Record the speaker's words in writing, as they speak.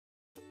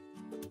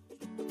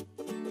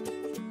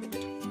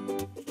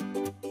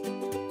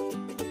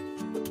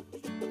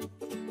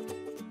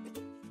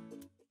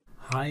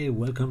Hi,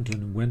 welcome to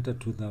an Inventor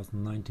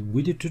 2019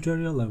 video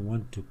tutorial. I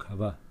want to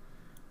cover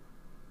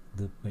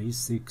the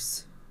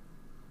basics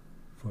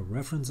for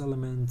reference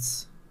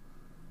elements,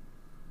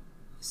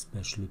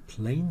 especially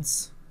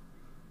planes,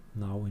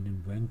 now in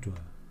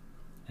Inventor.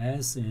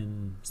 As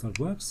in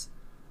SolidWorks,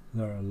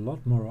 there are a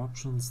lot more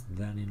options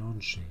than in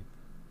Onshape.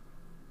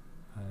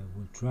 I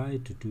will try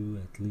to do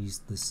at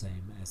least the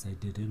same as I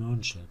did in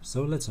Onshape.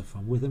 So let's have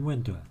fun with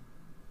Inventor.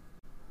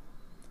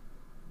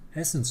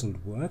 As in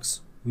SolidWorks,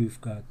 we've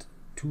got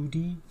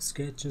 2D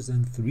sketches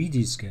and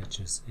 3D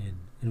sketches in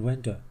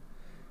Inventor,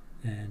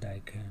 and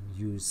I can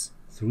use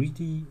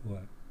 3D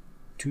or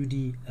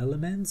 2D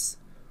elements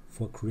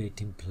for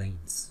creating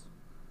planes.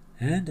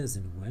 And as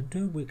in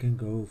Inventor, we can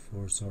go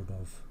for sort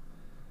of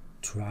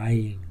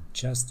trying,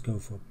 just go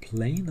for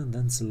plane and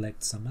then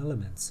select some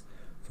elements.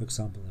 For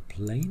example, a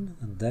plane,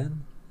 and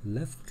then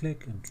left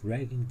click and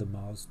dragging the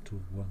mouse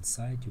to one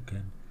side, you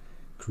can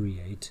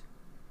create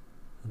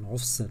an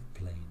offset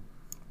plane.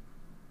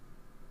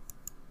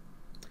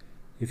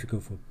 If you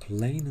go for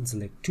plane and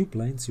select two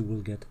planes, you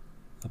will get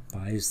a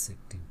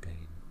bisecting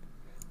plane.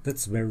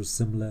 That's very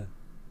similar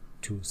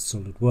to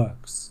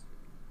SolidWorks.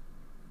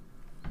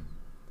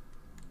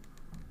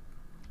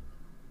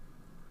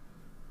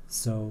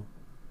 So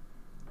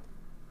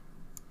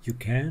you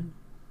can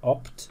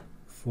opt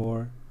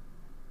for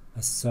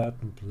a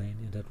certain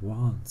plane in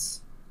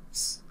advance,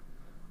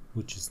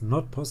 which is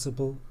not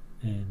possible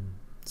in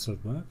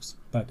SolidWorks,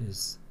 but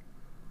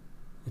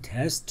it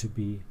has to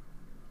be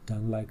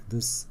done like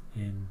this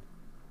in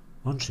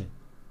Onshape.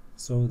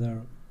 So there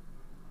are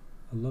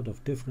a lot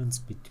of difference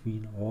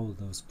between all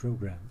those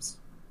programs.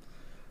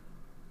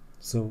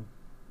 So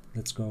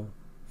let's go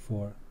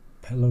for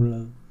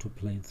parallel to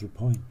plane through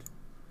point.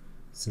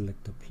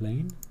 Select a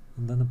plane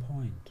and then a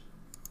point.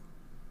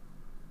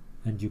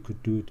 And you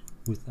could do it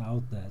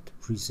without that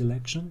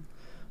pre-selection,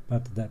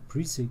 but that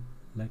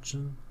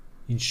pre-selection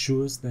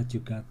ensures that you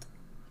got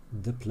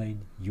the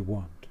plane you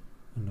want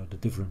and not a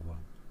different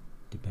one,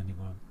 depending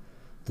on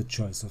the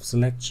choice of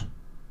selection.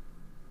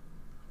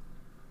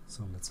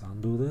 So let's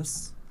undo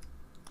this,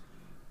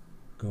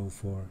 go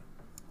for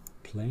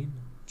plane,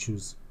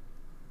 choose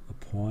a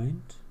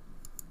point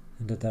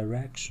and a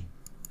direction,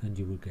 and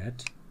you will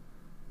get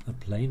a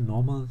plane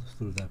normal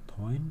through that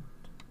point,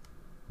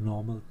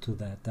 normal to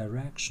that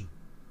direction.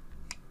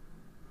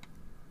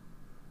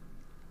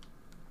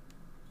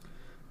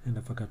 And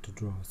I forgot to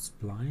draw a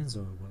spline,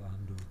 so I will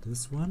undo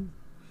this one.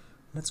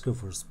 Let's go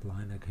for a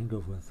spline. I can go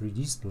for a 3D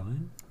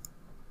spline.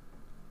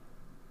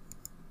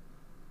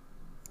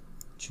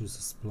 Choose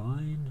a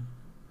spline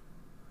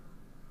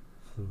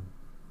through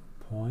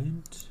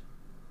point,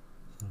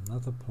 through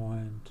another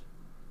point,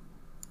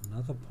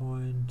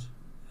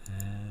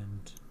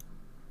 and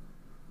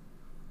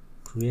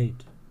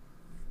create.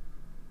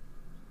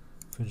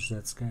 Finish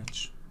that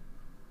sketch.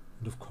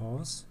 And of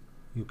course,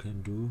 you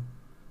can do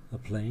a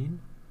plane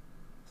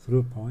through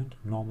a point,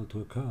 normal to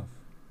a curve.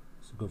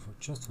 So go for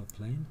just a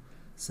plane,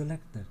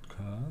 select that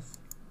curve,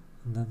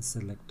 and then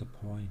select a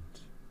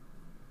point.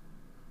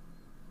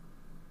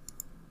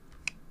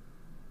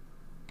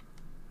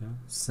 Yeah,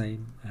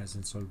 same as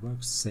in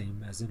SolidWorks,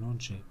 same as in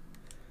Onshape.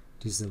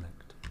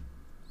 Deselect.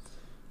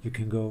 You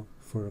can go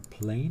for a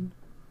plane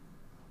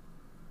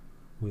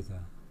with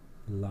a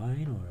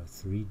line or a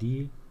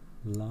 3D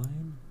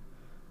line,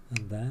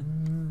 and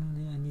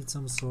then I need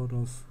some sort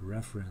of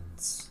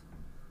reference.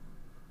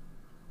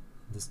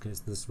 In this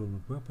case this will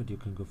not work, but you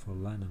can go for a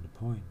line and a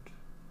point.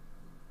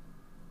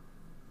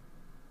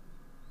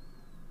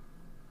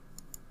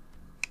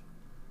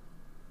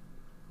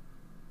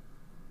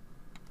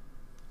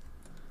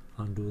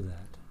 Undo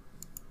that.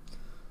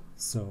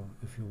 So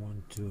if you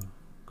want to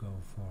go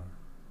for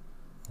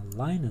a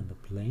line and a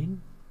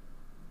plane,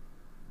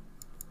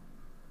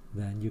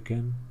 then you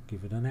can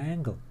give it an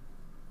angle.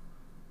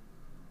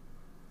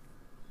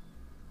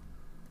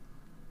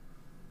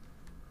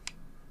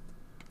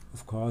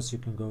 Of course, you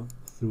can go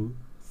through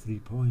 3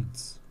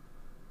 points.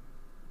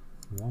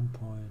 1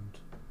 point,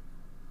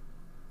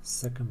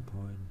 second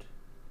point,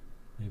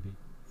 maybe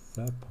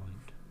third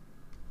point.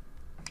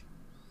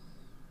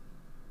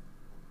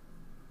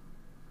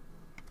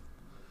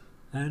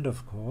 And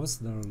of course,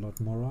 there are a lot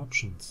more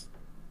options,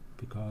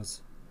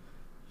 because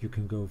you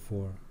can go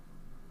for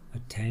a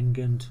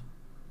tangent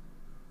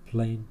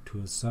plane to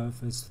a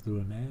surface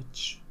through an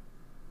edge,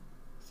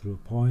 through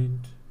a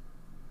point,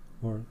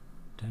 or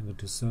tangent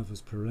to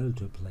surface parallel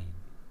to a plane.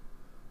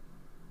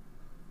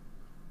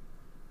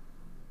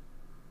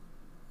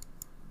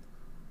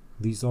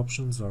 These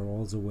options are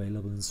also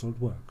available in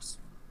SolidWorks.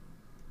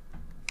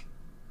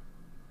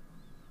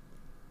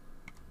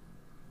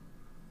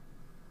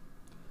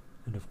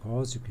 And of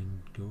course, you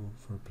can go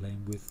for a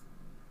plane with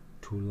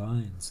 2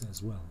 lines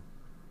as well,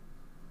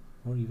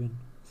 or even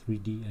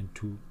 3D and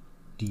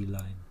 2D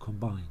line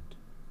combined.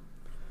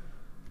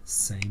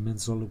 Same in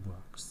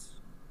SolidWorks.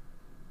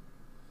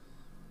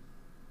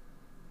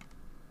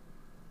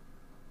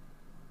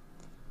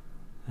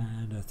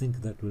 And I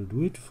think that will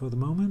do it for the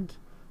moment.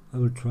 I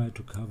will try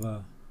to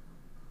cover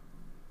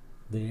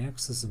the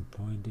axis and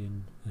point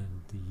in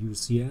and the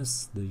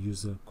UCS, the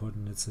user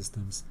coordinate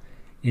systems,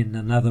 in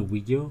another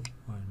video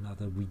or in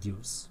other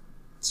videos.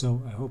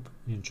 So I hope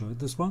you enjoyed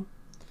this one.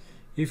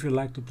 If you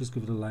liked it, please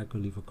give it a like or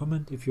leave a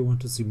comment. If you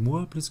want to see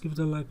more, please give it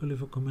a like or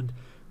leave a comment.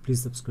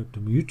 Please subscribe to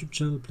my YouTube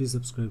channel. Please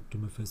subscribe to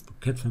my Facebook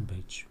cat fan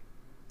page.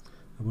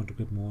 I want to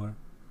get more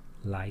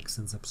likes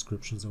and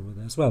subscriptions over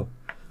there as well.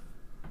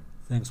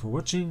 Thanks for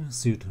watching.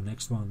 See you till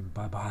next one.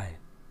 Bye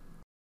bye.